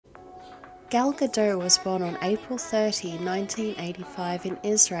Gal Gadot was born on April 30, 1985 in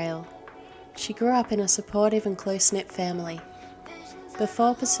Israel. She grew up in a supportive and close-knit family.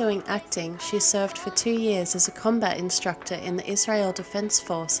 Before pursuing acting, she served for 2 years as a combat instructor in the Israel Defense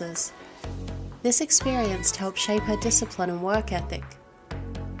Forces. This experience helped shape her discipline and work ethic.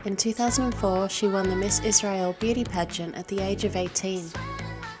 In 2004, she won the Miss Israel beauty pageant at the age of 18.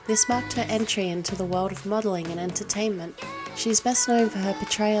 This marked her entry into the world of modelling and entertainment. She's best known for her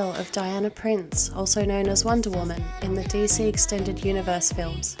portrayal of Diana Prince, also known as Wonder Woman, in the DC Extended Universe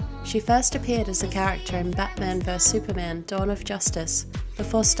films. She first appeared as a character in Batman vs Superman: Dawn of Justice,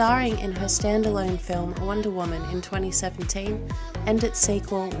 before starring in her standalone film Wonder Woman in 2017 and its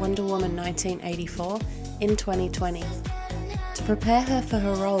sequel Wonder Woman 1984 in 2020. To prepare her for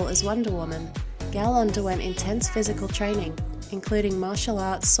her role as Wonder Woman, Gal underwent intense physical training, including martial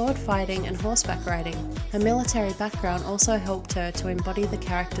arts, sword fighting and horseback riding. Her military background also helped her to embody the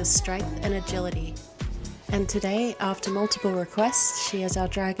character's strength and agility. And today, after multiple requests, she is our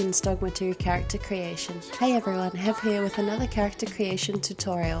Dragons Dogma 2 character creation. Hey everyone, Hev here with another character creation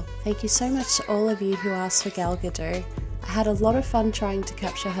tutorial. Thank you so much to all of you who asked for Gal Gadot. I had a lot of fun trying to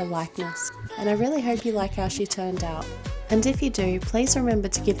capture her likeness, and I really hope you like how she turned out. And if you do, please remember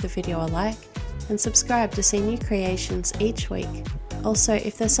to give the video a like, and subscribe to see new creations each week. Also,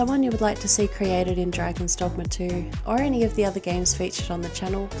 if there's someone you would like to see created in Dragons Dogma 2 or any of the other games featured on the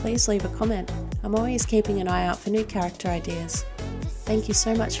channel, please leave a comment. I'm always keeping an eye out for new character ideas. Thank you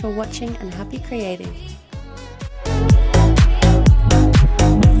so much for watching and happy creating!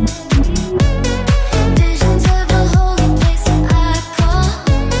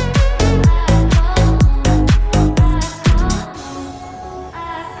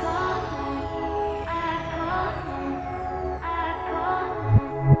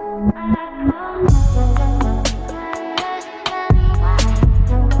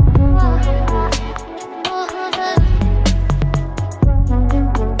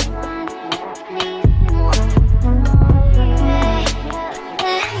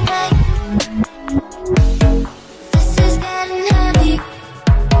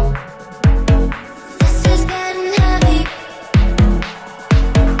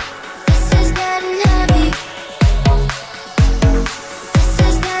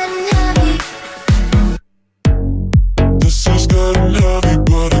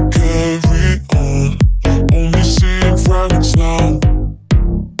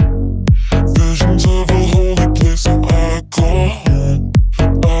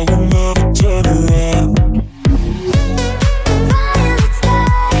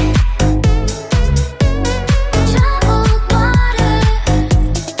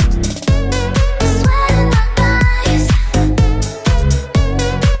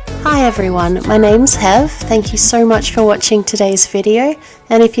 Hi everyone, my name's Hev. Thank you so much for watching today's video,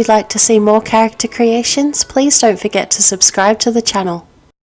 and if you'd like to see more character creations, please don't forget to subscribe to the channel.